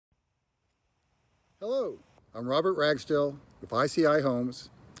Hello, I'm Robert Ragsdale with ICI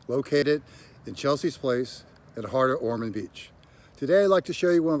Homes, located in Chelsea's Place in the heart of Ormond Beach. Today I'd like to show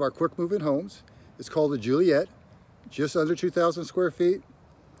you one of our quick move-in homes. It's called the Juliette, just under 2,000 square feet,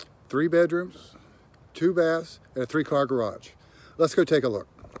 3 bedrooms, 2 baths, and a 3-car garage. Let's go take a look.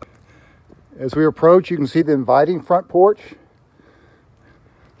 As we approach, you can see the inviting front porch,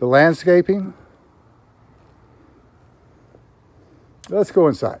 the landscaping. Let's go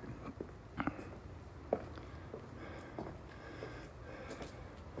inside.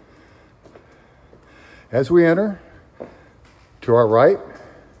 As we enter, to our right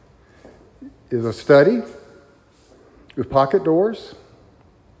is a study with pocket doors.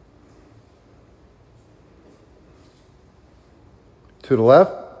 To the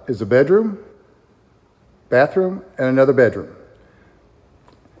left is a bedroom, bathroom, and another bedroom.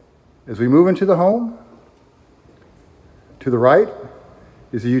 As we move into the home, to the right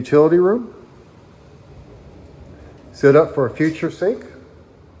is a utility room, set up for a future sink,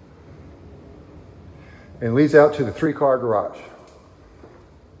 and leads out to the 3-car garage.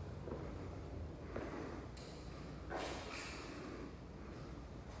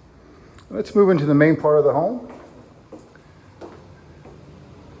 Let's move into the main part of the home.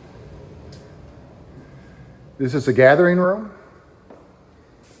 This is a gathering room,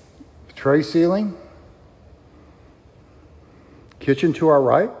 tray ceiling, kitchen to our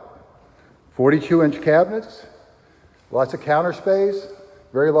right, 42-inch cabinets, lots of counter space,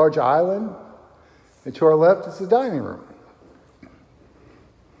 very large island. And to our left is the dining room.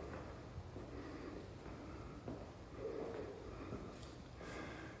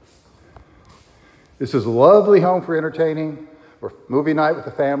 This is a lovely home for entertaining or movie night with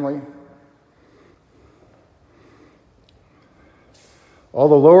the family. All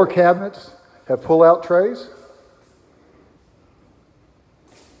the lower cabinets have pull-out trays.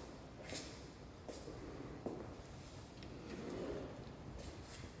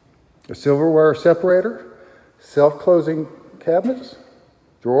 A silverware separator, self-closing cabinets,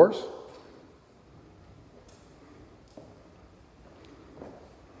 drawers.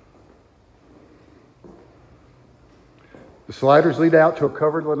 The sliders lead out to a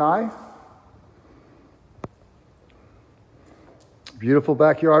covered lanai. Beautiful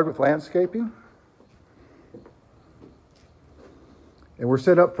backyard with landscaping. And we're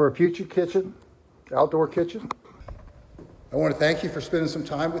set up for a future kitchen, outdoor kitchen. I want to thank you for spending some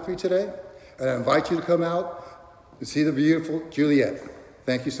time with me today, and I invite you to come out and see the beautiful Juliette.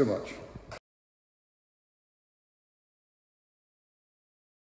 Thank you so much.